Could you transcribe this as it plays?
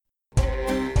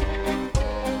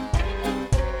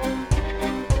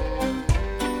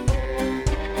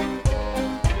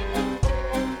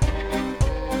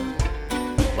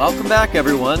Welcome back,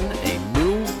 everyone. A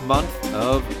new month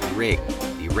of RIG,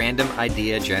 the Random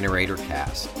Idea Generator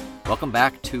cast. Welcome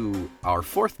back to our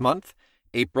fourth month,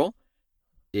 April.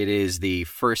 It is the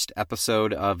first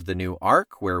episode of the new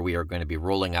arc where we are going to be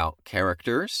rolling out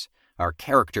characters, our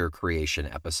character creation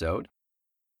episode.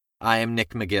 I am Nick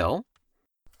McGill.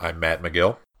 I'm Matt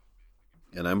McGill.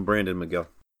 And I'm Brandon McGill.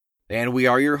 And we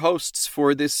are your hosts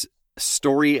for this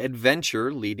story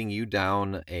adventure leading you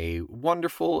down a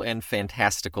wonderful and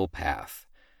fantastical path.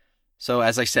 So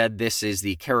as I said, this is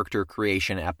the character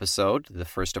creation episode, the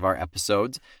first of our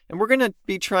episodes, and we're going to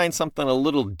be trying something a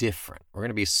little different. We're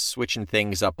going to be switching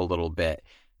things up a little bit,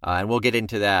 and we'll get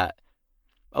into that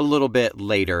a little bit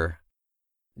later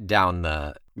down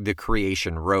the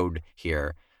creation road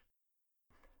here.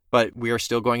 But we are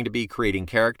still going to be creating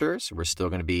characters, we're still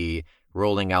going to be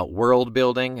rolling out world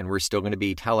building, and we're still going to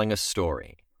be telling a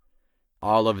story.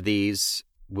 All of these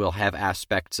will have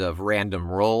aspects of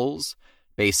random rolls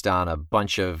based on a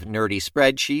bunch of nerdy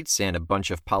spreadsheets and a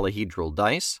bunch of polyhedral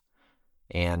dice.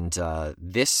 And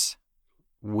this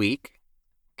week,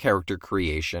 character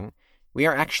creation, we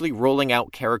are actually rolling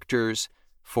out characters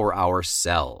for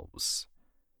ourselves.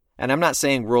 And I'm not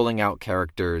saying rolling out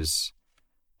characters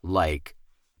like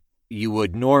you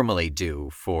would normally do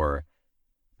for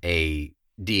a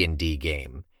D&D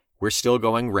game. We're still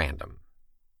going random.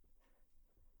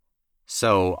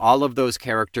 So all of those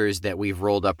characters that we've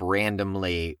rolled up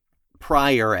randomly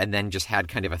prior and then just had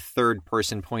kind of a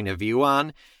third-person point of view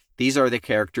on, these are the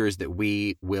characters that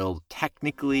we will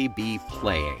technically be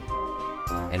playing.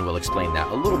 And we'll explain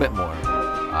that a little bit more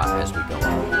as we go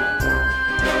on.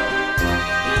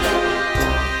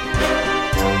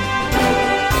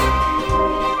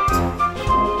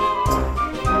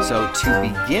 So to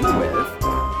begin with,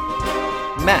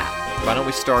 Matt, why don't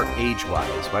we start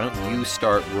age-wise? Why don't you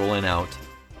start rolling out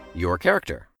your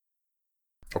character?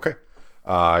 Okay.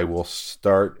 I will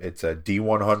start. It's a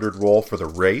D100 roll for the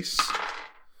race.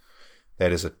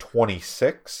 That is a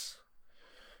 26,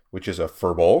 which is a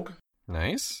Furbolg.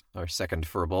 Nice. Our second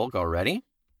Furbolg already.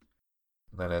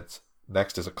 Then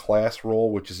next is a class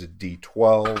roll, which is a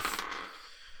D12,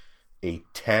 a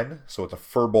 10. So it's a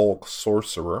Furbolg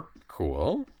Sorcerer.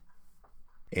 Cool.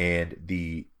 And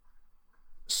the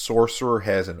sorcerer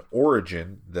has an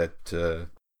origin that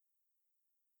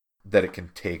it can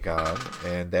take on,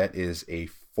 and that is a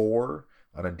 4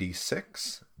 on a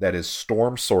D6. That is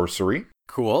Storm Sorcery.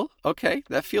 Cool. Okay,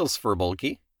 that feels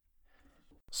Furbolgy.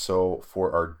 So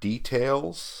for our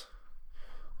details,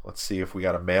 let's see if we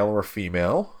got a male or a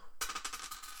female.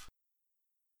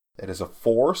 That is a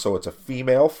 4, so it's a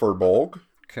female Furbolg.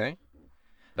 Okay.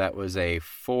 That was a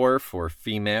 4 for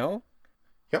female.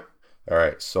 Yep. All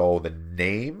right, so the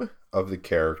name of the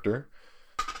character,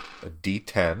 a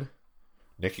D10.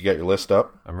 Nick, you got your list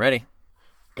up? I'm ready.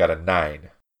 Got a 9.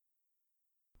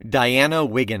 Diana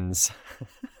Wiggins.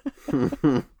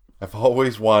 I've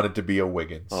always wanted to be a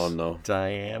Wiggins. Oh, no.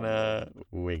 Diana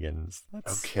Wiggins.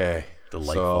 That's okay.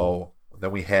 delightful. So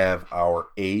then we have our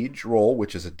age roll,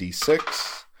 which is a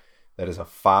D6. That is a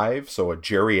 5, so a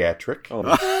geriatric. Oh,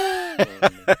 no.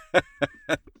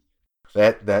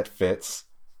 That fits.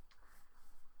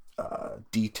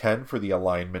 D10 for the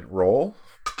alignment roll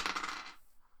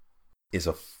is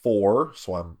a 4,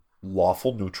 so I'm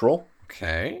lawful neutral.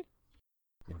 Okay.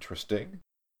 Interesting.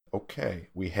 Okay,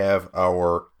 we have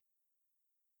our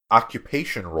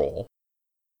occupation roll,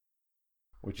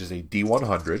 which is a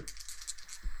D100,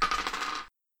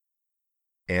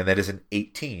 and that is an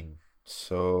 18,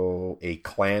 so a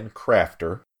clan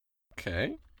crafter.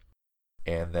 Okay.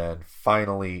 And then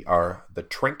finally the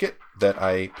trinket that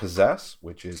I possess,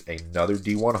 which is another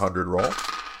D100 roll.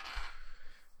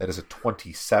 That is a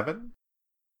 27.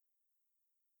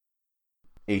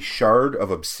 A shard of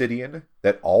obsidian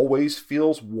that always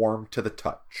feels warm to the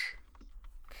touch.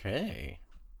 Okay.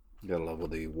 You gotta love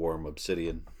the warm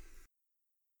obsidian.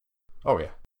 Oh,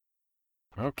 yeah.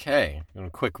 Okay. You want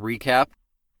a quick recap?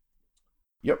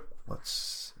 Yep. Let's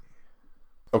see.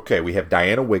 Okay, we have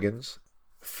Diana Wiggins,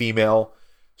 female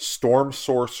Storm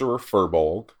Sorcerer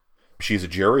Furbolg. She's a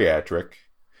geriatric.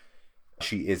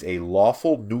 She is a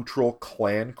lawful neutral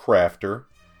clan crafter,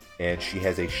 and she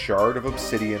has a shard of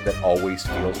obsidian that always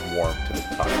feels warm to the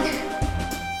touch.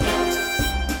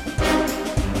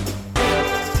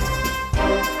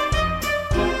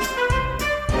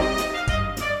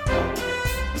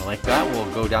 Like that,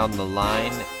 we'll go down the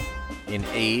line in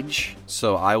age.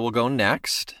 So I will go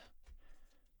next.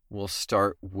 We'll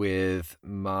start with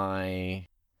my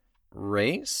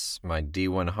race, my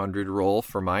D100 roll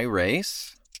for my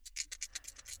race.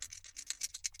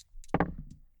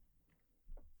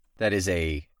 That is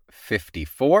a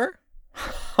 54.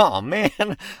 Oh,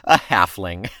 man. A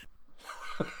halfling.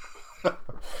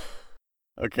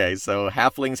 Okay, so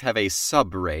halflings have a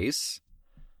sub-race.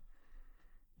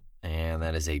 And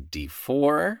that is a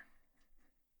D4.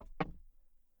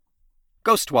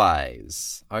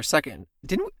 Ghostwise. Our second...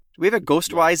 Did we have a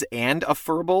Ghostwise and a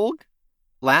Furbolg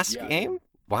last game?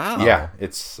 Wow. Yeah,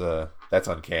 it's that's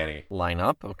uncanny. Line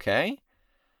up, okay.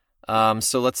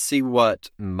 So let's see what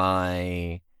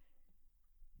my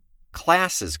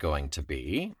class is going to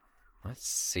be. Let's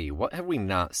see. What have we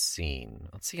not seen?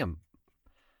 Let's see a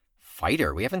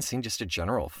fighter. We haven't seen just a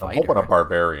general fighter. I'm hoping a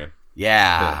barbarian.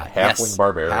 Yeah. Halfling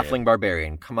barbarian. Halfling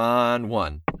barbarian. Come on,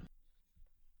 1.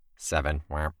 7.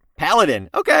 Paladin.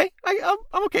 Okay. I'm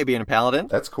okay being a paladin.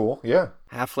 That's cool, yeah.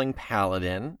 Halfling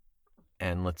paladin.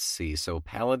 And let's see. So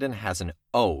paladin has an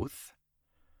oath.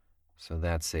 So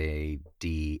that's a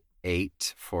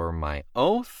D8 for my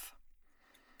oath.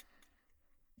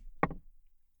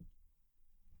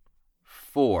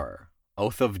 4.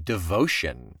 Oath of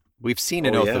devotion. We've seen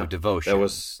an oath of devotion. That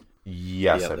was...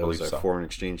 Yes, I that believe was so. a foreign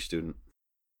exchange student.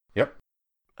 Yep.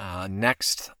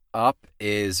 Next up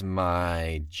is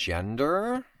my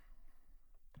gender.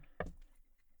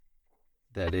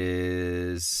 That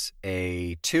is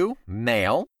a 2,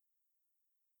 male.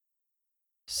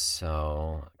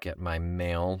 So get my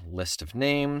male list of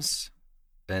names.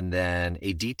 And then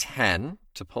a D10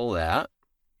 to pull that.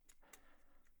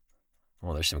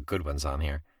 Well, there's some good ones on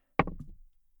here.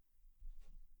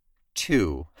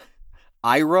 2.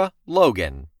 Ira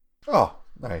Logan. Oh,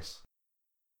 nice.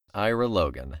 Ira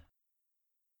Logan.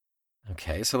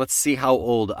 Okay, so let's see how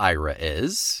old Ira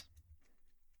is.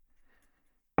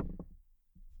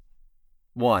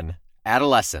 1.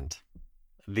 Adolescent.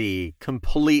 The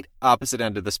complete opposite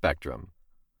end of the spectrum.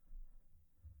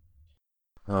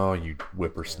 Oh, you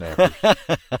whippersnapper.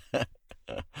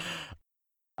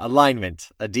 Alignment.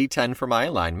 A D10 for my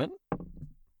alignment.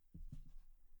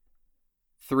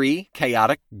 3.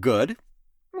 Chaotic good.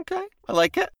 Okay, I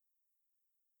like it.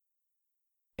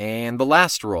 And the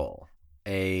last roll.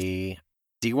 A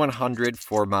D100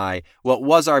 for my, what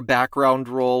was our background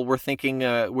role. We're thinking,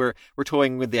 we're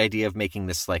toying with the idea of making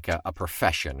this like a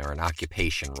profession or an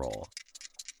occupation role.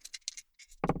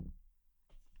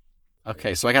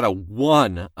 Okay, so I got a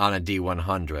 1 on a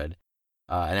D100,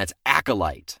 and that's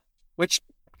Acolyte, which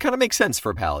kind of makes sense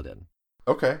for a paladin.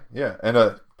 Okay, yeah, and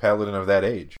a paladin of that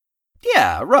age.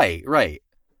 Yeah, right.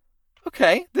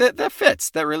 Okay, that fits.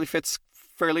 That really fits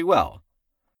fairly well.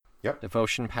 Yep.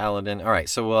 Devotion paladin. All right,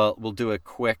 so we'll do a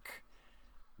quick...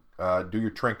 Do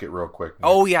your trinket real quick.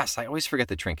 Oh, yes, I always forget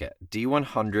the trinket.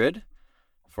 D100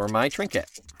 for my trinket.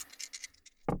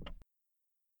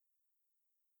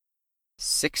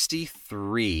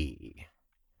 63.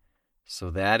 So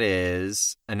that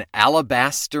is an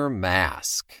alabaster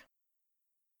mask.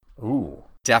 Ooh.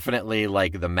 Definitely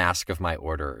like the mask of my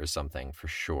order or something, for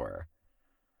sure.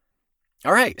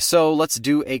 All right, so let's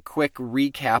do a quick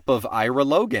recap of Ira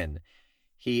Logan.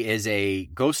 He is a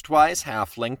Ghostwise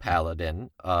halfling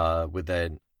paladin with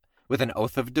an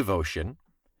oath of devotion.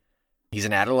 He's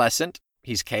an adolescent.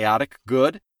 He's chaotic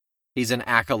good. He's an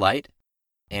acolyte.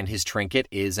 And his trinket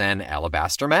is an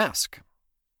alabaster mask.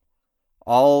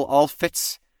 All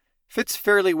fits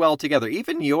fairly well together.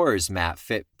 Even yours, Matt,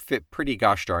 fit pretty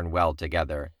gosh darn well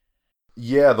together.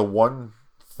 Yeah, the one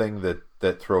thing that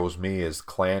throws me is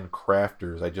clan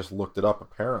crafters. I just looked it up.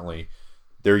 Apparently,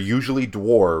 they're usually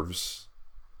dwarves,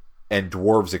 and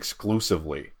dwarves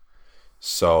exclusively.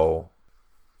 So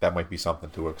that might be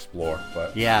something to explore.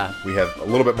 But yeah, we have a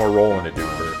little bit more rolling to do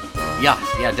first.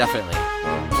 Yeah, definitely.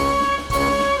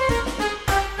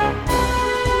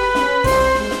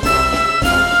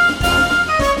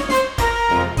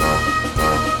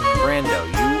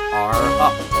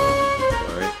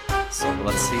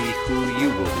 Let's see who you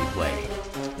will be playing.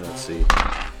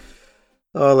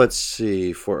 Let's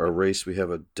see. For a race, we have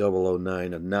a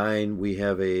 009. A 9, we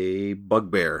have a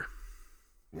bugbear.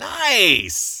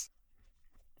 Nice!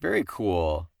 Very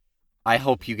cool. I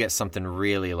hope you get something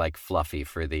really, like, fluffy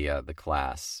for the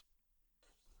class.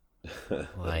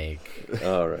 Like...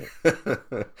 All right.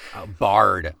 A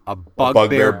bard. A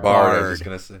bugbear bard. I was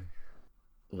going to say.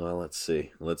 Well, let's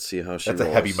see. Let's see how she That's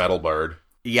rolls. A heavy metal bard.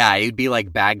 Yeah, it'd be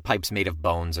like bagpipes made of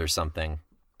bones or something.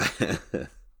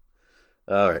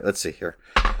 All right, let's see here.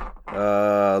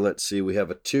 Let's see. We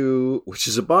have a 2, which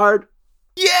is a bard.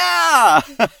 Yeah!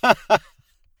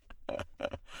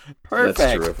 Perfect.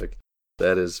 That's terrific.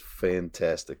 That is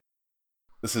fantastic.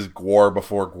 This is Gwar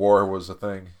before Gwar was a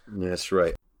thing. That's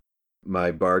right.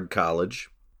 My bard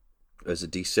college is a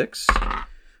D6.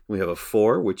 We have a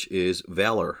 4, which is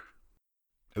valor.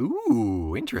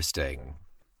 Ooh, interesting.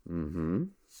 Mm-hmm.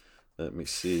 Let me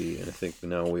see. I think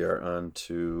now we are on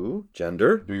to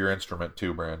gender. Do your instrument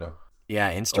too, Brando.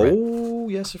 Yeah, instrument. Oh,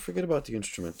 yes, I forget about the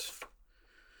instrument.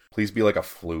 Please be like a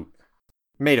flute.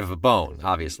 Made of a bone,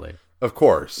 obviously. Of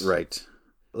course. Right.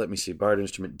 Let me see. Bard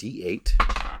instrument D8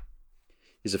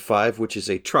 is a 5, which is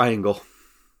a triangle.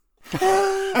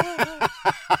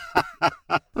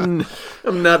 I'm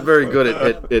not very good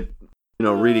at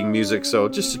reading music, so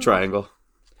just a triangle.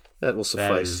 That will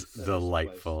suffice. That is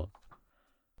delightful.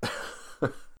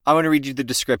 I want to read you the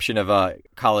description of a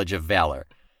College of Valor.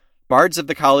 Bards of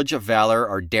the College of Valor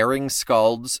are daring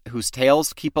skalds whose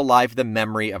tales keep alive the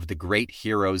memory of the great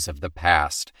heroes of the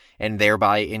past and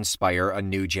thereby inspire a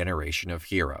new generation of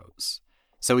heroes.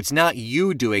 So it's not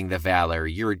you doing the valor,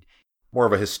 you're... More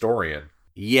of a historian.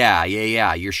 Yeah.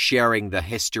 You're sharing the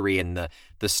history and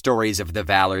the stories of the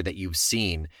valor that you've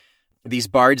seen. These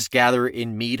bards gather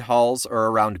in mead halls or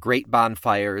around great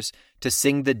bonfires to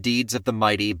sing the deeds of the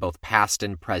mighty, both past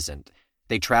and present.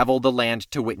 They travel the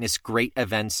land to witness great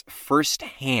events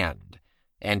firsthand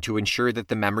and to ensure that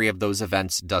the memory of those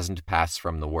events doesn't pass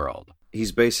from the world.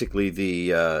 He's basically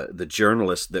the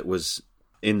journalist that was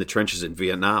in the trenches in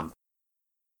Vietnam.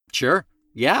 Sure.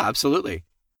 Yeah, absolutely.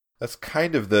 That's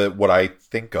kind of what I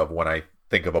think of when I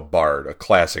think of a bard, a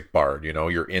classic bard. You know,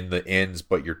 you're in the inns,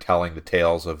 but you're telling the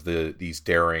tales of these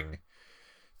daring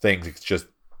things. It's just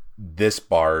this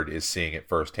bard is seeing it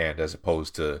firsthand as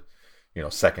opposed to,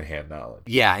 secondhand knowledge.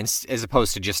 Yeah, as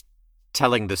opposed to just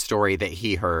telling the story that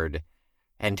he heard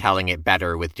and telling it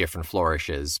better with different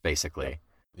flourishes, basically.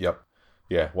 Yep.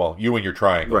 Yeah, well, you and your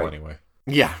triangle, right. Anyway.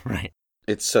 Yeah, right.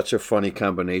 It's such a funny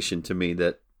combination to me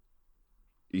that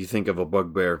you think of a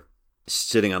bugbear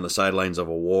sitting on the sidelines of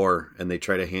a war, and they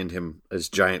try to hand him his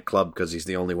giant club because he's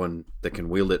the only one that can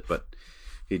wield it, but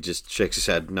he just shakes his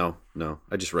head. No,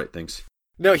 I just write things.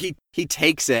 No, he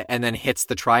takes it and then hits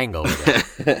the triangle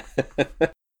with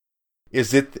it.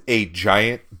 Is it a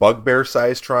giant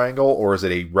bugbear-sized triangle, or is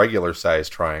it a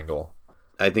regular-sized triangle?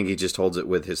 I think he just holds it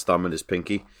with his thumb and his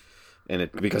pinky, and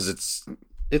because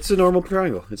it's a normal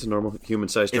triangle. It's a normal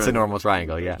human-sized triangle. It's a normal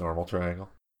triangle, yeah. Normal triangle.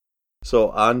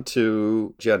 So on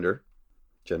to gender.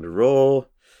 Gender role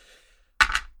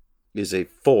is a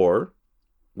 4,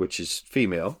 which is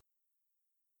female.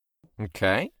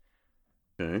 Okay.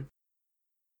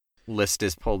 List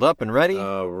is pulled up and ready.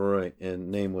 Right.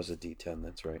 And name was a D10,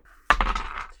 that's right.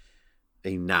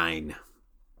 A 9.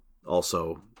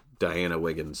 Also, Diana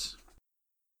Wiggins.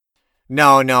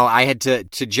 No, I had to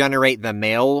generate the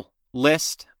male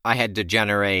list. I had to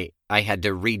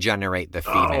regenerate the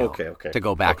female. Oh, okay. To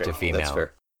go back to female. That's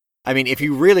fair. I mean, if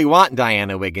you really want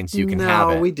Diana Wiggins, you can have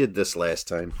it. No, we did this last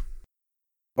time.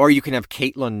 Or you can have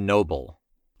Caitlin Noble.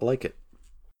 I like it.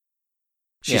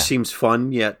 She seems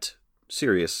fun, yet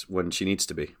serious when she needs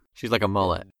to be. She's like a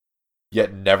mullet.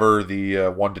 Yet never the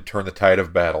one to turn the tide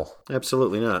of battle.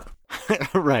 Absolutely not.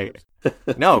 Right.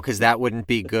 No, because that wouldn't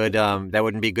be good. That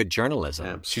wouldn't be good journalism.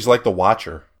 Absolutely. She's like the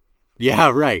Watcher.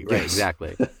 Yeah, right. Yes.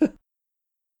 Exactly.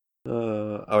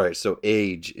 All right, so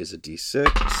age is a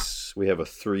D6. We have a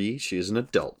 3. She is an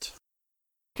adult.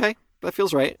 Okay, that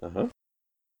feels right.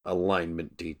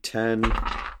 Alignment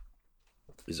D10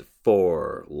 is a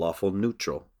 4. Lawful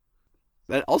neutral.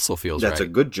 That also feels right. That's a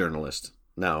good journalist.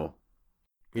 Now.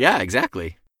 Yeah,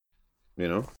 exactly.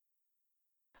 I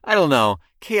don't know.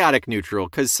 Chaotic neutral,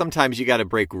 because sometimes you got to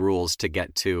break rules to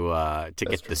get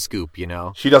the scoop.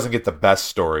 She doesn't get the best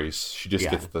stories. She just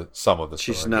gets some of the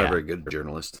stories. She's not a very good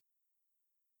journalist.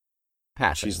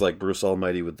 Passing. She's like Bruce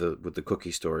Almighty with the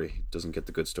cookie story. Doesn't get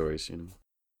the good stories.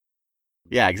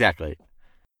 Yeah, exactly.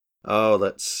 Oh,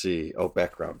 let's see. Oh,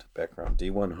 background.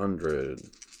 D100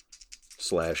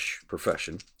 /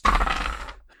 profession.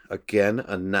 Again,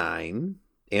 a 9.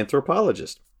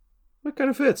 Anthropologist. That kind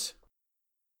of fits.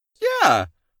 Yeah.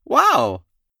 Wow.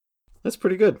 That's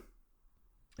pretty good.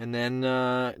 And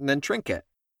then trinket.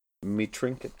 Me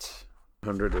trinket.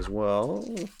 100 as well.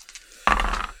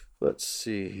 Let's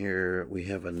see here. We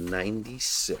have a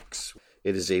 96.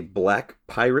 It is a black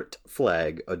pirate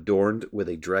flag adorned with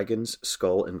a dragon's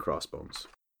skull and crossbones.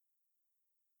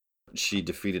 She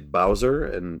defeated Bowser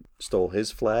and stole his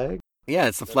flag. Yeah,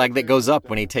 it's the flag that goes up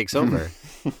when he takes over.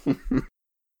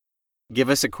 Give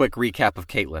us a quick recap of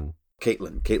Caitlin.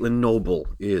 Caitlin Noble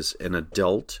is an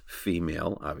adult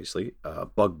female, obviously,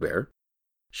 bugbear.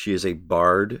 She is a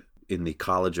bard in the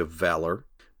College of Valor,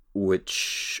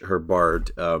 which her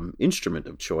bard instrument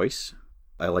of choice.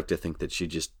 I like to think that she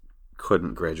just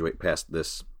couldn't graduate past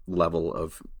this level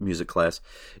of music class,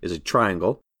 is a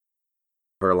triangle.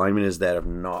 Her alignment is that of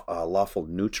lawful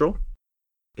neutral,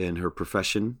 and her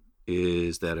profession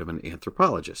is that of an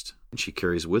anthropologist. And she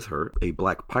carries with her a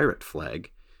black pirate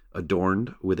flag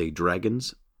adorned with a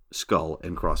dragon's skull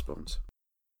and crossbones.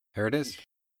 There it is.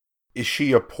 Is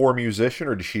she a poor musician,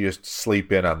 or did she just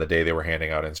sleep in on the day they were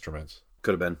handing out instruments?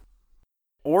 Could have been.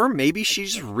 Or maybe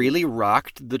she's really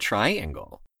rocked the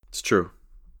triangle. It's true.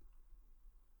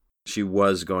 She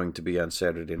was going to be on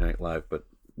Saturday Night Live, but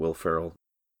Will Ferrell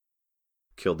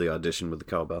killed the audition with the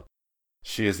cowbell.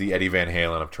 She is the Eddie Van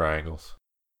Halen of triangles.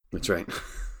 That's right.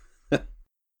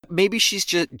 Maybe she's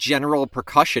just general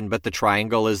percussion, but the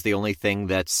triangle is the only thing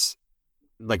that's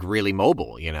like really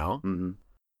mobile, you know? Mm-hmm.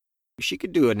 She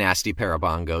could do a nasty pair of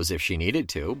bongos if she needed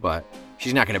to, but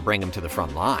she's not going to bring them to the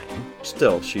front line.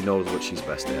 Still, she knows what she's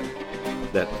best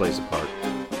at. That plays a part.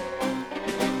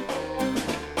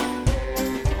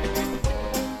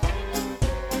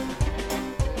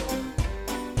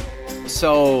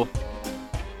 So,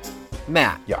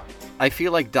 Matt. Yeah. I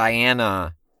feel like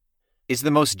Diana is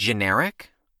the most generic,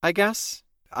 I guess.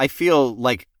 I feel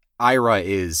like Ira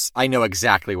is, I know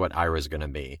exactly what Ira's going to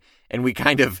be. And we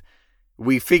kind of,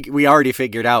 we already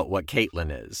figured out what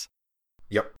Caitlin is.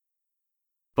 Yep.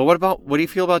 But what do you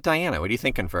feel about Diana? What are you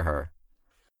thinking for her?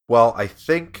 Well, I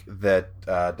think that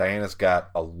Diana's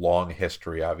got a long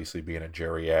history, obviously being a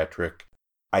geriatric.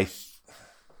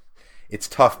 It's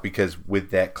tough because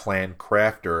with that clan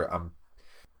crafter,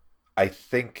 I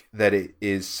think that it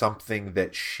is something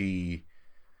that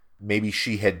maybe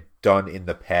she had done in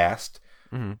the past.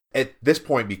 Mm-hmm. At this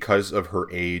point, because of her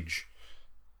age,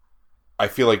 I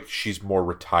feel like she's more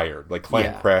retired. Like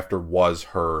clan crafter was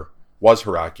her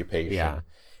occupation. Yeah.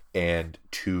 And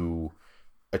to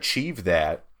achieve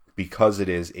that, because it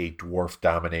is a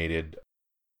dwarf-dominated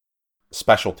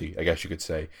specialty, I guess you could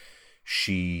say,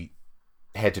 she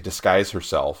had to disguise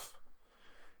herself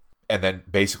and then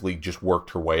basically just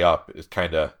worked her way up. It's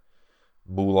kind of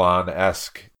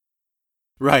Mulan-esque.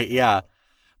 Right, yeah.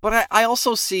 But I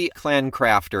also see clan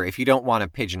crafter, if you don't want to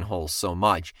pigeonhole so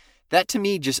much, that to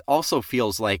me just also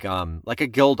feels like a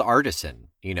guild artisan,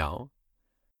 you know?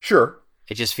 Sure.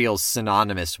 It just feels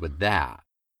synonymous with that.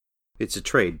 It's a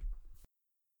trade.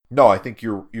 No, I think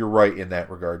you're right in that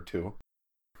regard too.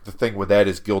 The thing with that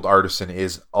is guild artisan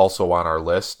is also on our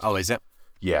list. Oh, is it?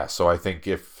 Yeah, so I think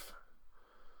if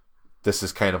this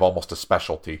is kind of almost a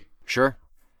specialty. Sure.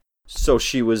 So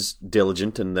she was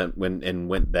diligent and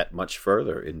went that much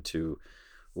further into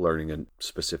learning a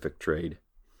specific trade.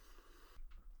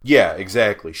 Yeah,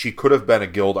 exactly. She could have been a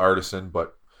guild artisan,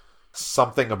 but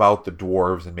something about the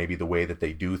dwarves and maybe the way that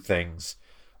they do things,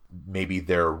 maybe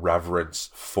their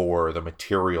reverence for the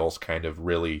materials kind of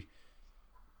really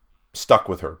stuck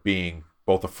with her, being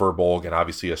both a Firbolg and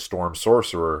obviously a storm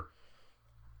sorcerer.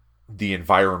 The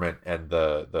environment and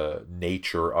the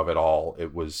nature of it all,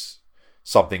 it was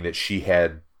something that she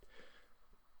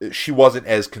wasn't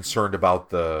as concerned about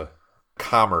the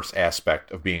commerce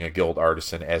aspect of being a guild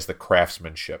artisan as the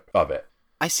craftsmanship of it.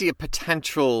 I see a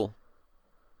potential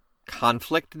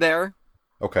conflict there.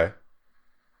 Okay.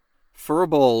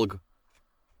 Firbolg,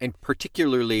 and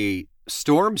particularly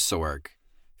Stormsorg,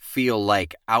 feel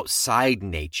like outside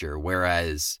nature,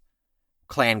 whereas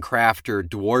clan crafter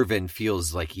Dwarven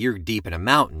feels like you're deep in a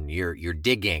mountain. You're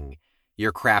digging,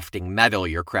 you're crafting metal,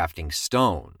 you're crafting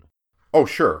stone. Oh,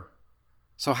 sure.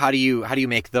 So how do you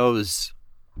make those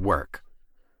work?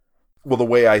 Well, the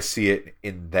way I see it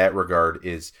in that regard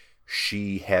is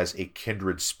she has a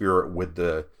kindred spirit with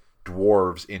the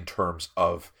dwarves in terms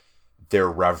of their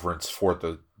reverence for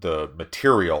the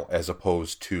material as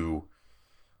opposed to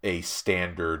a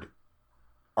standard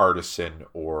artisan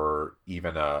or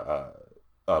even a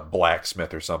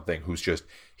blacksmith or something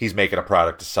he's making a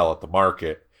product to sell at the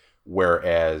market,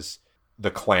 whereas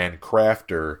the clan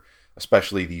crafter,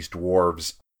 especially these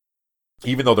dwarves,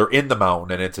 even though they're in the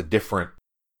mountain and it's a different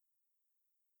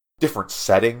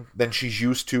setting than she's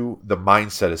used to, the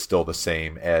mindset is still the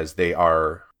same, as they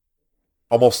are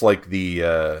almost like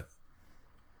the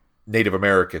Native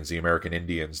Americans, the American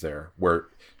Indians there, where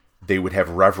they would have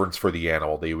reverence for the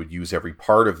animal. They would use every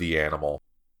part of the animal,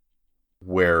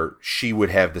 where she would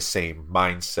have the same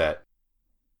mindset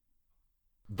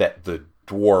that the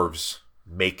dwarves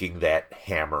making that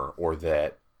hammer or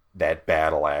that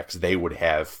battle axe they would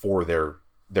have for their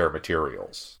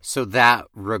materials. So that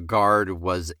regard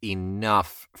was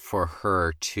enough for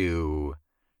her to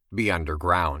be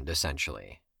underground,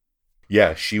 essentially.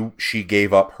 Yeah, she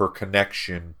gave up her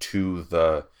connection to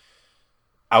the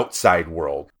outside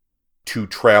world to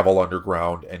travel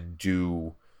underground and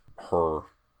do her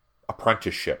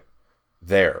apprenticeship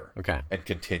there. Okay. And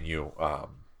continue,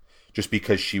 just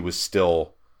because she was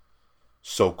still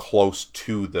so close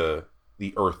to the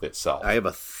earth itself. I have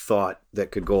a thought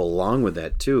that could go along with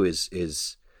that too,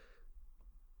 is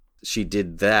she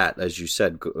did that, as you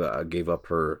said, gave up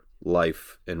her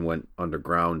life and went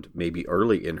underground maybe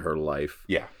early in her life.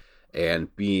 Yeah.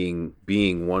 And being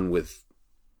one with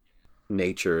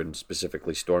nature and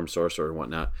specifically Storm Sorcerer and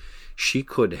whatnot, she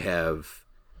could have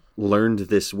learned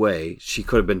this way. She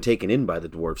could have been taken in by the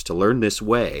dwarves to learn this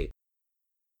way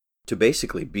to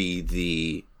basically be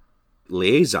the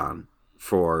liaison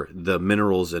for the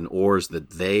minerals and ores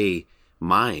that they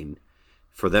mine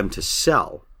for them to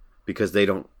sell, because they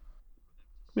don't,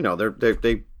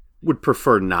 they would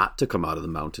prefer not to come out of the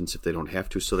mountains if they don't have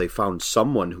to. So they found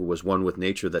someone who was one with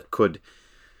nature that could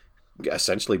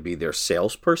essentially be their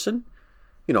salesperson,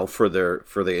 for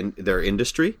their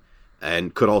industry,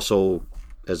 and could also,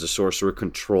 as a sorcerer,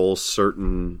 control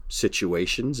certain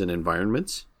situations and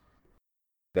environments.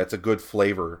 That's a good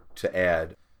flavor to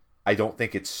add. I don't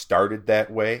think it started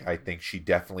that way. I think she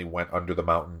definitely went under the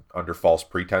mountain under false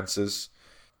pretenses.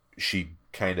 She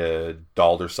kind of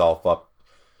dolled herself up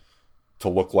to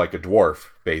look like a dwarf,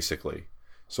 basically,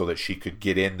 so that she could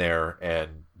get in there,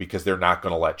 and because they're not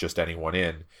going to let just anyone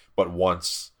in. But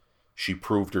once she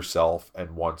proved herself,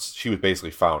 and once she was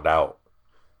basically found out,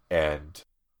 and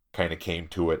kind of came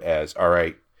to it as, all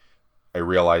right, I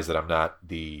realize that I'm not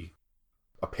the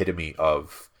epitome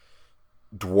of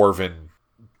dwarven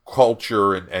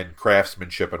culture and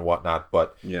craftsmanship and whatnot,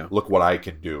 but look what I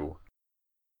can do.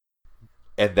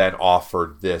 And then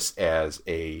offered this as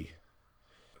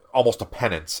almost a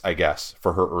penance, I guess,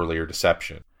 for her earlier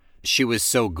deception. She was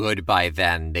so good by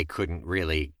then, they couldn't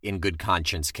really, in good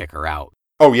conscience, kick her out.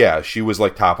 Oh yeah, she was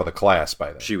like top of the class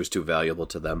by then. She was too valuable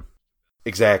to them.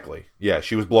 Exactly. Yeah,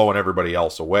 she was blowing everybody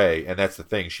else away, and that's the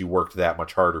thing. She worked that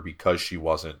much harder because she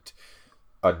wasn't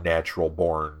a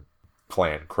natural-born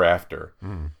clan crafter.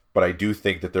 But I do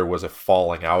think that there was a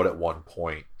falling out at one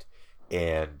point,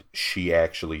 and she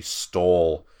actually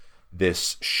stole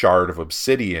this shard of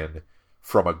obsidian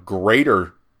from a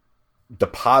greater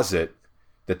deposit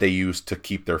that they used to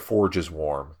keep their forges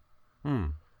warm.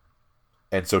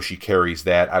 And so she carries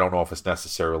that. I don't know if it's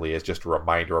necessarily as just a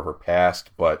reminder of her past,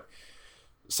 but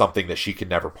something that she can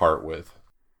never part with.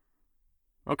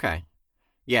 Okay.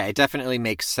 Yeah, it definitely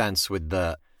makes sense with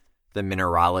the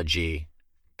mineralogy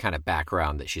kind of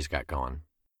background that she's got going.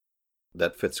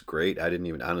 That fits great. I didn't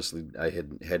even, honestly, I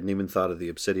hadn't even thought of the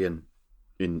obsidian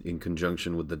in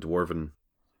conjunction with the dwarven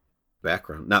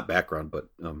background. Not background, but,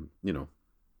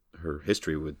 her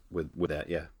history with that,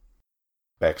 yeah.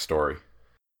 Backstory.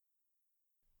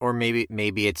 Or maybe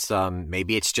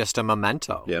it's just a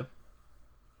memento. Yeah.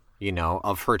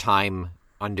 Of her time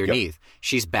underneath. Yep.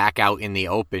 She's back out in the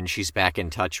open. She's back in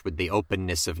touch with the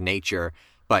openness of nature,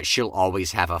 but she'll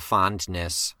always have a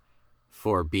fondness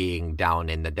for being down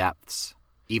in the depths,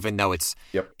 even though to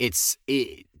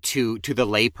the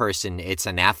layperson, it's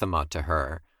anathema to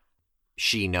her.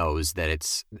 She knows that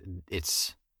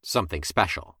it's something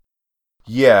special.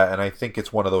 Yeah, and I think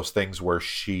it's one of those things where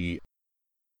she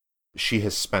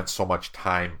has spent so much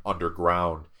time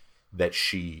underground that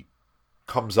she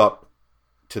comes up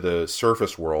to the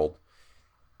surface world,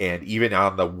 and even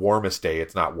on the warmest day,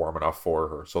 it's not warm enough for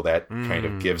her. So that kind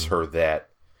of gives her that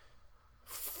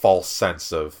false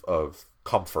sense of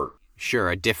comfort. Sure,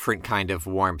 a different kind of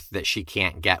warmth that she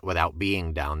can't get without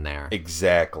being down there.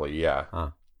 Exactly, yeah.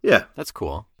 Huh. Yeah. That's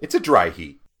cool. It's a dry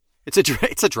heat. It's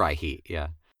a dry heat, yeah.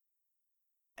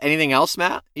 Anything else,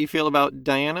 Matt, you feel about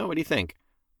Diana? What do you think?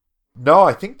 No,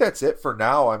 I think that's it for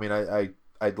now. I mean,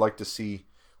 I'd like to see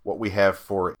what we have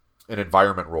for an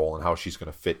environment role and how she's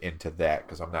going to fit into that,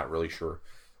 because I'm not really sure.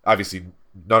 Obviously,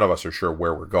 none of us are sure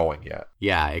where we're going yet.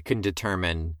 Yeah, it can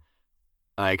determine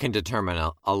a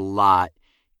lot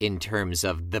in terms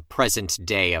of the present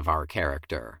day of our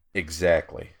character.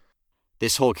 Exactly.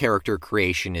 This whole character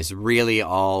creation is really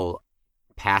all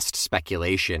past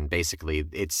speculation, basically.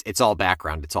 It's all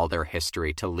background, it's all their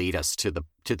history to lead us to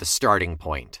the starting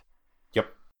point.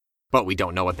 Yep. But we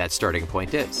don't know what that starting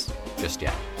point is just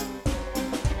yet.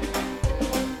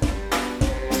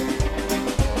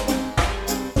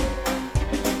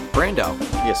 Brando.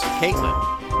 Yes. Caitlin.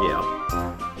 Yeah.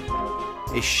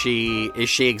 Is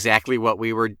she exactly what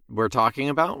we were talking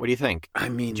about? What do you think? I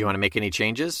mean, do you want to make any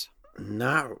changes?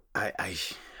 No, I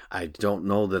don't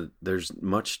know that there's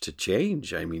much to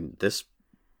change. I mean, this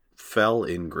fell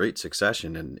in great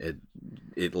succession, and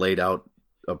it laid out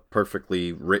a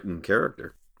perfectly written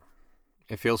character.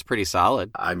 It feels pretty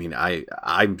solid. I mean,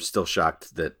 I'm still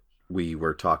shocked that we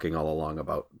were talking all along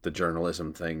about the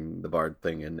journalism thing, the Bard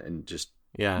thing, and just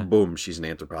boom, she's an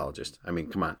anthropologist. I mean,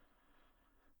 come on.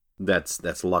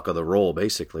 That's luck of the roll,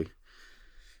 basically.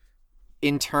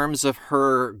 In terms of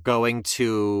her going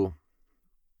to,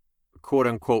 quote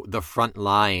unquote, the front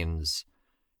lines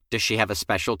Does she have a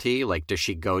specialty? Like, does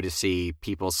she go to see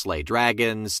people slay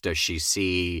dragons? Does she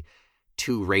see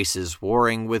two races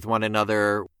warring with one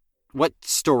another? What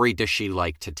story does she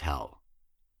like to tell?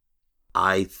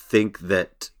 I think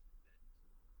that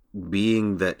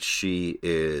being that she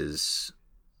is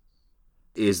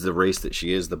the race that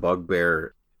she is, the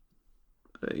bugbear,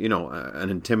 an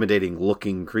intimidating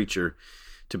looking creature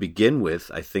to begin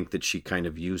with, I think that she kind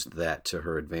of used that to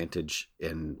her advantage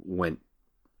and went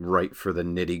right for the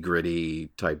nitty gritty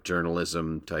type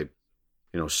journalism type,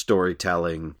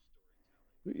 storytelling,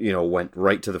 went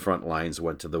right to the front lines,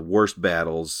 went to the worst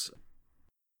battles.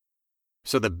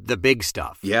 So the big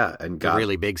stuff. Yeah. And got the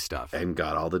really big stuff. And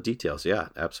got all the details. Yeah,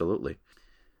 absolutely.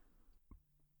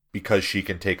 Because she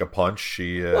can take a punch.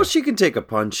 She can take a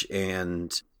punch,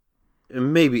 and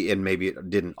maybe it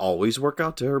didn't always work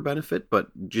out to her benefit,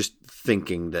 but just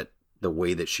thinking that the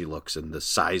way that she looks and the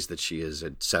size that she is,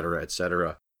 et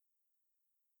cetera,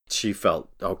 she felt,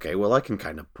 okay, well, I can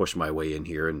kind of push my way in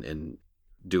here and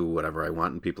do whatever I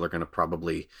want, and people are going to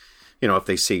probably, if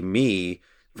they see me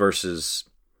versus,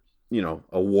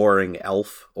 a warring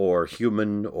elf or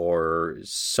human or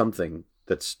something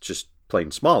that's just plain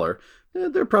smaller,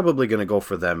 they're probably going to go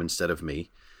for them instead of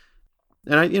me.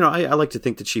 And I like to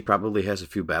think that she probably has a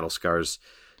few battle scars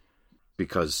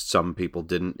because some people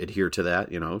didn't adhere to that.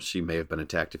 She may have been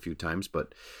attacked a few times,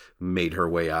 but made her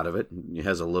way out of it. She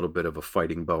has a little bit of a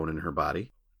fighting bone in her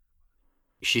body.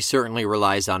 She certainly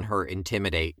relies on her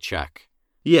intimidate check.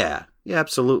 Yeah,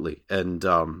 absolutely. And,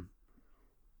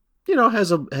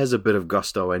 has a bit of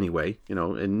gusto anyway,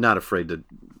 and not afraid to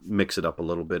mix it up a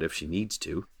little bit if she needs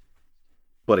to.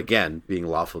 But again, being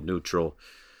lawful neutral,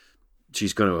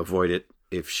 she's going to avoid it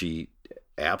if she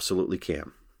absolutely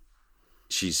can.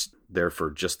 She's there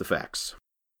for just the facts.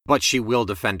 But she will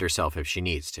defend herself if she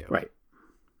needs to. Right.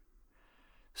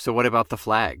 So what about the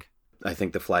flag? I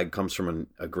think the flag comes from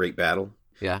a great battle.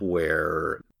 Yeah.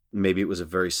 Where maybe it was a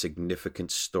very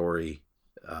significant story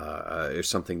or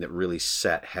something that really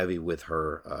sat heavy with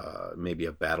her. Maybe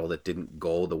a battle that didn't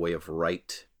go the way of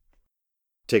right.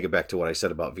 Take it back to what I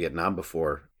said about Vietnam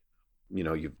before.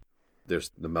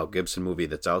 There's the Mel Gibson movie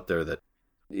that's out there that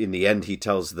in the end he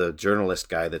tells the journalist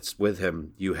guy that's with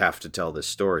him, you have to tell this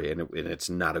story, and it's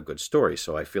not a good story.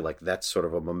 So I feel like that's sort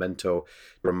of a memento.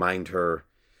 Remind her,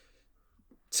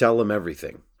 tell him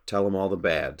everything, tell him all the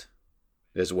bad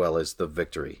as well as the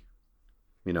victory,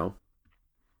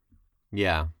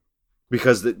 Yeah.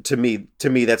 Because to me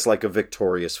that's like a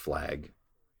victorious flag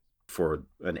for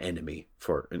an enemy,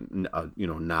 for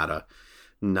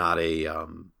not a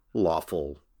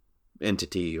lawful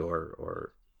entity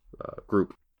or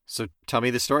group. So tell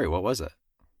me the story. What was it?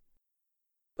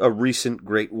 A recent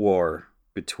great war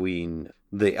between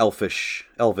the elvish,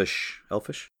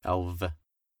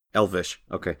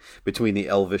 okay, between the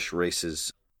elvish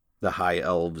races, the high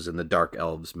elves and the dark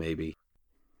elves, maybe.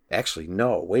 Actually,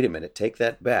 no, wait a minute, take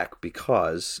that back,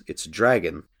 because it's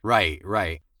dragon.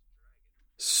 Right.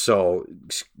 So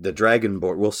the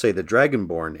Dragonborn, we'll say the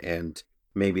Dragonborn and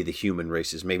maybe the human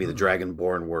races, maybe the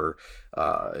Dragonborn were,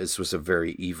 this was a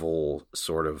very evil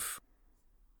sort of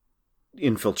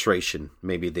infiltration.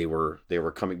 Maybe they were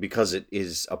coming because it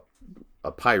is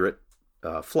a pirate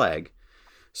flag.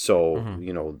 So,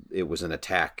 it was an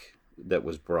attack that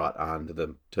was brought on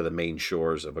to the main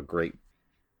shores of a great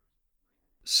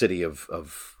city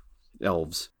of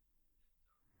elves.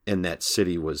 And that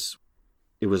city was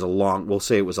a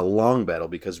long battle,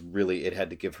 because really it had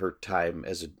to give her time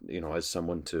as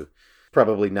someone to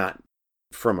probably not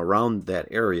from around that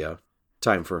area,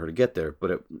 time for her to get there.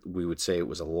 But we would say it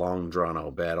was a long drawn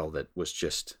out battle that was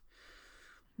just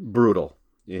brutal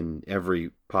in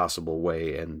every possible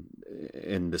way.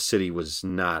 And the city was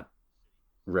not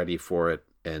ready for it.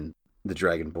 And the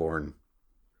Dragonborn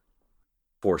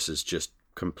forces just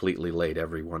completely laid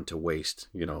everyone to waste,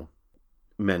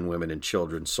 men, women, and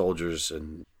children, soldiers,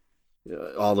 and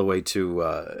all the way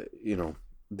to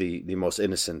the most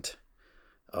innocent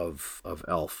of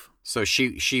elf. So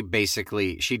she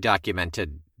basically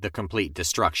documented the complete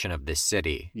destruction of this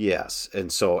city. Yes,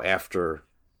 and so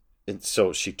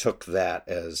she took that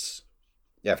as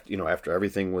after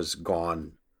everything was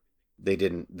gone, the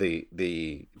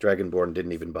Dragonborn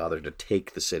didn't even bother to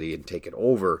take the city and take it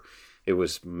over. It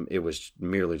was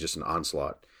merely just an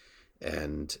onslaught.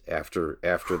 And after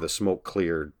the smoke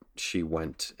cleared, she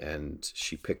went and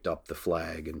she picked up the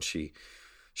flag, and she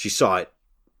saw it,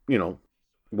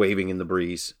 waving in the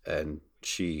breeze, and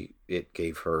it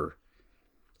gave her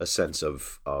a sense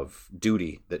of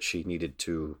duty that she needed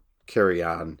to carry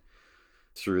on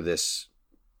through this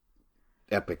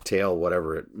epic tale,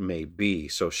 whatever it may be.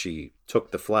 So she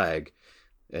took the flag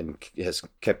and has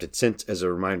kept it since as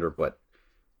a reminder, but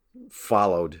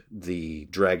followed the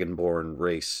Dragonborn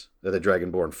race, the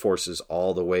Dragonborn forces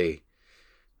all the way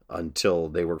until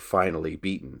they were finally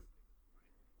beaten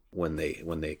when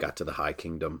they got to the High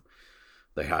Kingdom,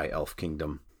 the High Elf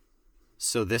Kingdom.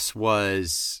 So this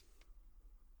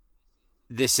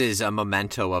is a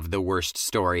memento of the worst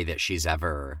story that she's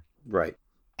ever Right.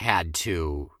 had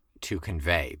to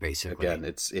convey, basically. Again,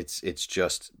 it's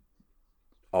just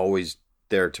always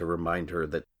there to remind her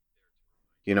that,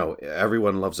 you know,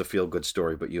 everyone loves a feel-good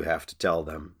story, but you have to tell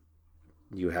them.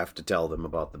 You have to tell them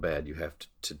about the bad. You have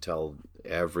to tell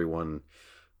everyone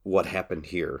what happened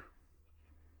here.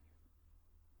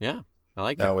 Yeah, I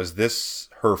like that. Now, is this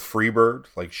her Freebird?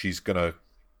 Like, she's going to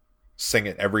sing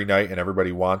it every night and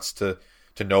everybody wants to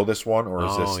know this one? Or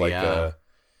is this like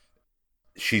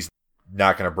she's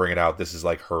not going to bring it out? This is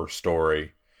like her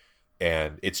story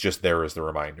and it's just there as the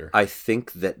reminder. I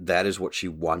think that is what she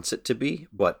wants it to be,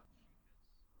 but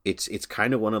it's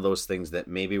kind of one of those things that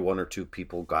maybe one or two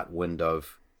people got wind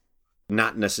of.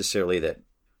 Not necessarily that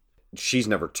she's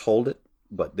never told it,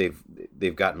 but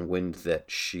they've gotten wind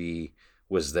that she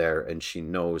was there and she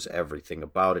knows everything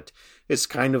about it. It's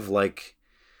kind of like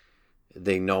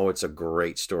they know it's a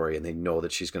great story and they know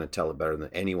that she's going to tell it better than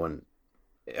anyone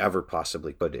ever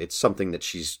possibly could. It's something that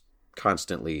she's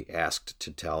constantly asked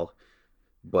to tell,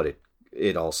 but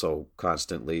it also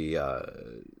constantly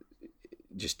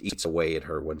just eats away at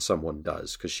her when someone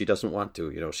does, because she doesn't want to.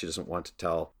 You know, she doesn't want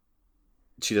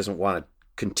to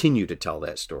continue to tell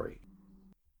that story.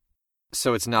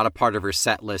 So it's not a part of her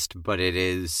set list, but it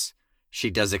is. She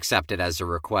does accept it as a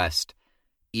request,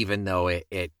 even though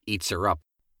it eats her up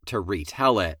to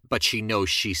retell it, but she knows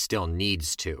she still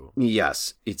needs to.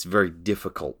 Yes, it's very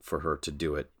difficult for her to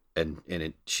do it, and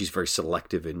she's very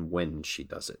selective in when she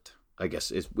does it. I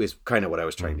guess is kind of what I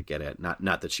was trying to get at.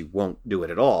 Not that she won't do it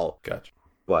at all. Gotcha.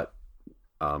 But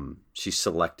she's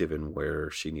selective in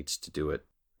where she needs to do it.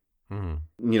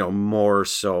 Mm-hmm. You know, more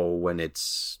so when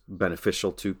it's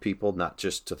beneficial to people, not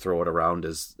just to throw it around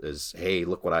as hey,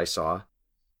 look what I saw.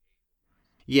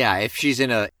 Yeah, if she's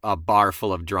in a bar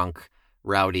full of drunk,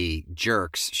 rowdy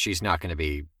jerks, she's not going to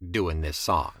be doing this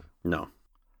song. No.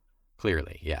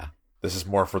 Clearly, yeah. This is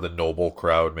more for the noble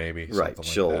crowd, maybe. Right.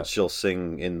 Like she'll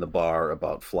sing in the bar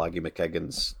about Floggy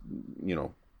McKagan's, you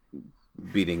know,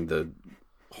 beating the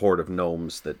horde of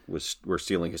gnomes that were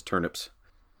stealing his turnips.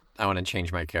 I want to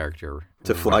change my character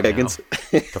to Floggagans.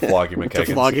 To Floggy McKagan's.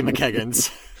 To Floggy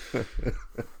McKagan's.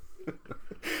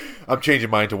 I'm changing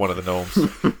mine to one of the gnomes.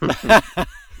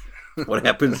 What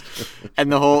happens?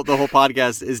 And the whole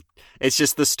podcast it's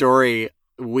just the story.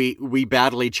 We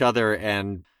battle each other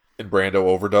and Brando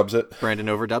overdubs it. Brandon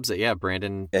overdubs it. Yeah,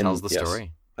 Brandon tells the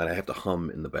story. And I have to hum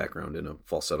in the background in a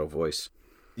falsetto voice.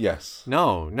 Yes.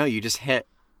 No, you just hit.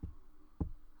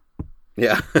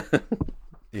 Yeah.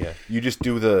 Yeah. You just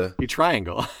do you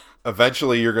triangle.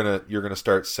 Eventually you're gonna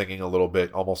start singing a little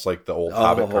bit, almost like the old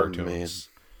Hobbit cartoons.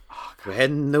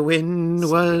 When the wind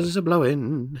was a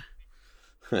blowing.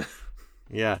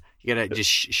 Yeah, you gotta just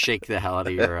shake the hell out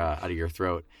of your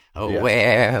throat. Oh, yeah.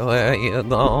 Where were you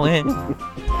going?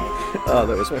 Oh,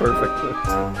 that was perfect.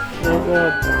 Oh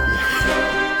God.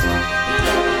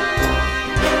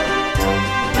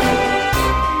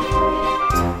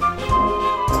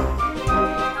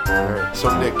 So,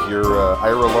 Nick, you're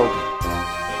Ira Logan.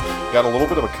 Got a little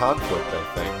bit of a conflict, I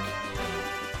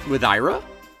think. With Ira?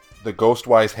 The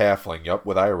Ghostwise Halfling, yup,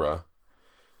 with Ira.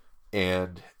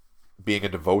 And being a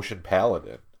devotion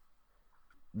paladin.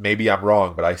 Maybe I'm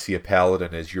wrong, but I see a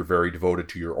paladin as you're very devoted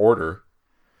to your order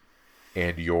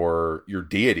and your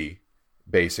deity,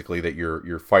 basically, that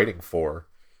you're fighting for.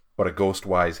 But a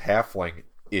Ghostwise Halfling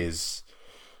is,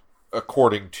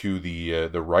 according to the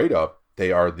write-up,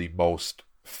 they are the most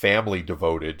family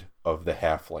devoted of the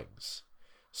halflings.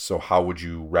 So how would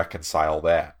you reconcile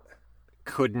that?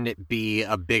 Couldn't it be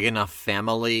a big enough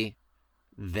family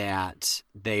that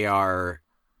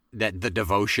that the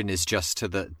devotion is just to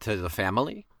the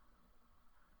family?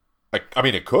 I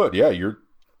mean, it could, yeah.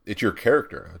 It's your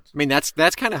character. I mean, that's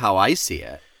kind of how I see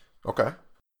it. Okay.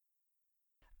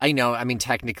 I know. I mean,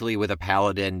 technically, with a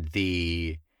paladin,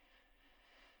 the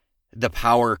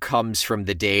power comes from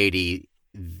the deity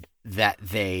that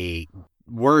they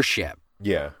worship.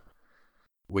 Yeah.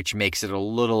 Which makes it a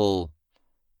little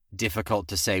difficult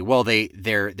to say, well, their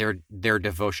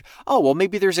devotion. Oh, well,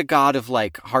 maybe there's a god of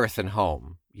like hearth and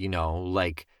home, you know,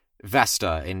 like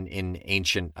Vesta in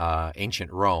ancient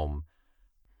Rome,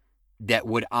 that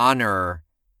would honor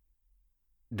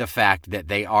the fact that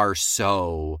they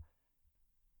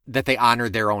honor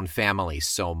their own family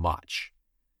so much.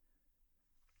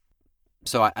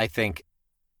 So I think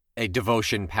a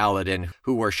devotion paladin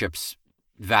who worships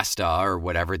Vesta or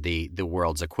whatever the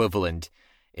world's equivalent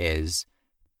is.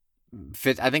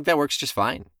 I think that works just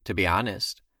fine, to be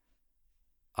honest.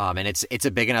 And it's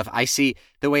a big enough. The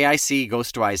way I see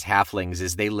Ghostwise halflings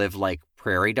is they live like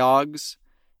prairie dogs,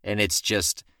 and it's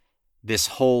just this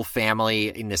whole family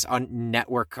in this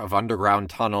network of underground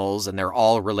tunnels, and they're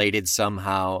all related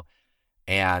somehow.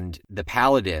 And the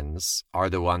paladins are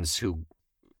the ones who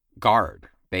guard,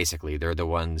 basically. They're the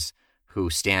ones who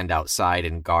stand outside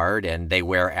and guard, and they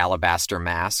wear alabaster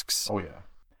masks. Oh, yeah.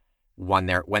 When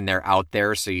they're out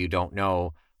there, so you don't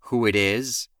know who it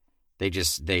is. They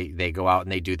just they go out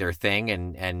and they do their thing,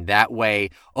 and that way,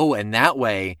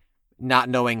 not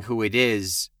knowing who it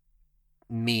is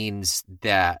means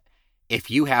that if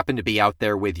you happen to be out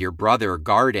there with your brother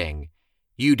guarding,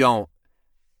 you don't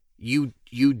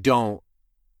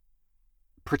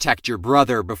protect your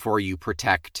brother before you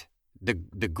protect the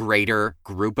greater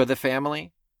group of the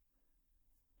family.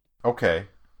 Okay.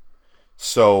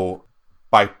 So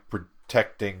by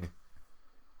protecting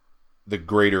the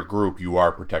greater group, you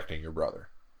are protecting your brother.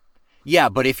 Yeah,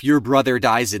 but if your brother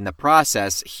dies in the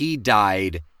process, he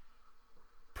died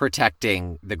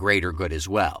protecting the greater good as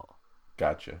well.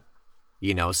 Gotcha.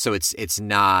 So it's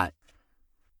not...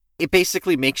 It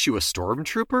basically makes you a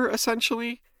stormtrooper,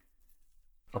 essentially.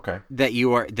 Okay. That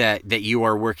you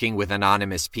are working with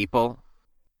anonymous people,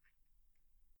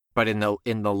 but in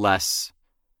the less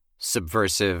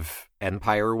subversive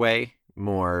empire way,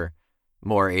 more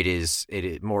it is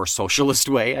more socialist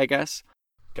way, I guess.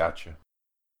 Gotcha.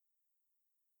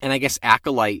 And I guess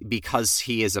acolyte, because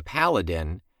he is a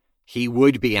paladin, he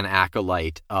would be an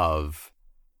acolyte of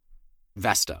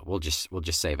Vesta. We'll just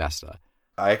say Vesta.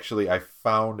 I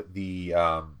found the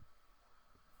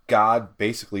god.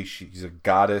 Basically, she's a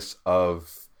goddess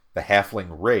of the halfling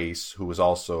race, who was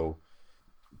also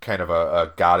kind of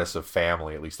a goddess of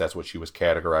family. At least that's what she was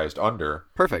categorized under.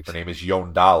 Perfect. Her name is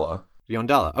Yondala.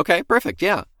 Yondala. Okay, perfect.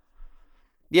 Yeah.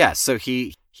 Yeah, so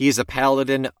he is a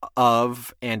paladin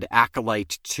of and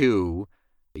acolyte to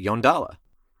Yondala.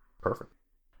 Perfect.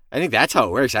 I think that's how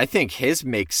it works. I think his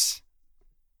makes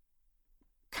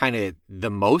kind of the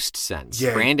most sense.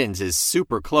 Yeah. Brandon's is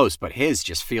super close, but his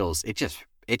just feels it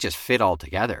just fit all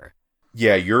together.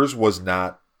 Yeah, yours was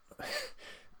not.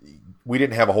 We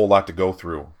didn't have a whole lot to go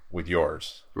through with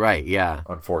yours. Right, yeah.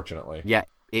 Unfortunately. Yeah,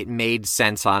 it made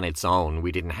sense on its own.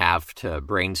 We didn't have to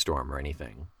brainstorm or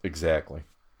anything. Exactly.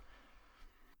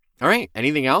 All right.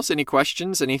 Anything else? Any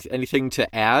questions? Anything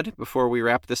to add before we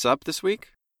wrap this up this week?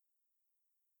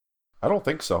 I don't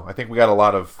think so. I think we got a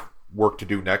lot of work to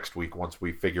do next week once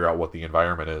we figure out what the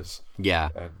environment is. Yeah.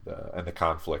 And the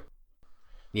conflict.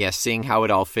 Yeah, seeing how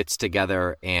it all fits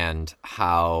together and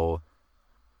how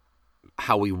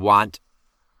we want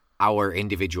our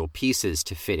individual pieces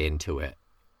to fit into it.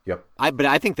 Yep. But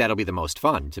I think that'll be the most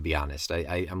fun, to be honest.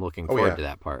 I'm looking forward to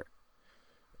that part.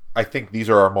 I think these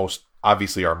are our most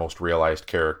realized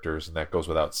characters, and that goes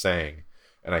without saying.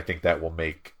 And I think that will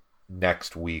make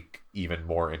next week even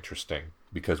more interesting,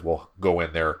 because we'll go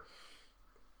in there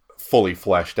fully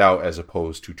fleshed out as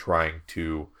opposed to trying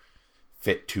to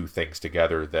fit two things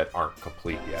together that aren't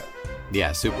complete yet.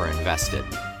 Yeah, super invested.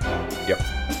 Yep.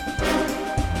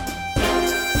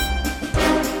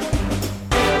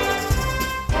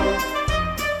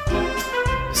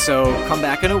 So come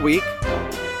back in a week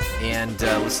and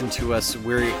listen to us.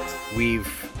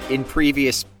 We've in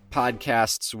previous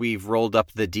podcasts, we've rolled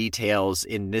up the details.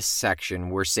 In this section,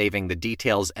 we're saving the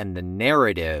details and the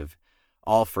narrative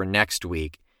all for next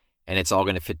week, and it's all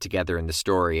going to fit together in the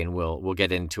story, and we'll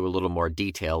get into a little more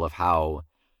detail of how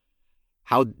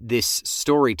this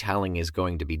storytelling is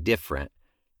going to be different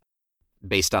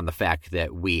based on the fact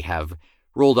that we have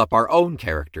rolled up our own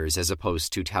characters as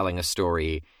opposed to telling a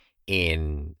story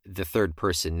in the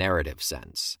third-person narrative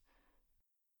sense.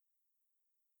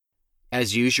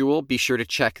 As usual, be sure to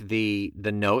check the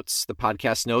notes, the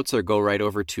podcast notes, or go right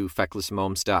over to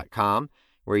fecklessmomes.com,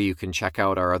 where you can check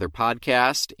out our other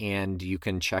podcast, and you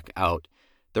can check out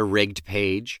the Rigged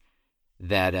page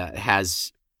that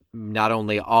has not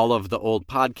only all of the old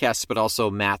podcasts, but also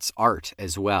Matt's art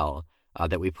as well,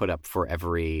 that we put up for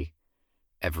every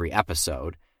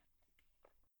episode.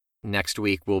 Next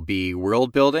week will be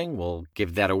world building. We'll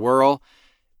give that a whirl.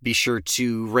 Be sure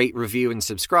to rate, review, and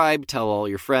subscribe. Tell all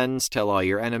your friends, tell all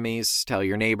your enemies, tell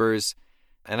your neighbors.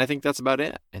 And I think that's about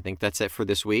it. I think that's it for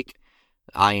this week.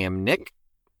 I am Nick.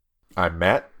 I'm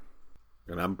Matt.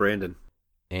 And I'm Brandon.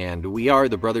 And we are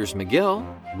the Brothers McGill.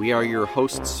 We are your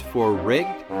hosts for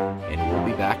Rigged, and we'll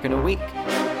be back in a week.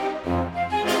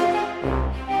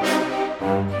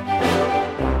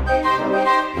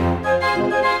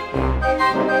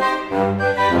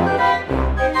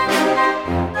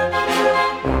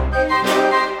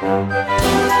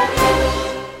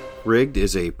 Rigged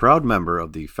is a proud member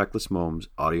of the Feckless Momes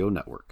Audio Network.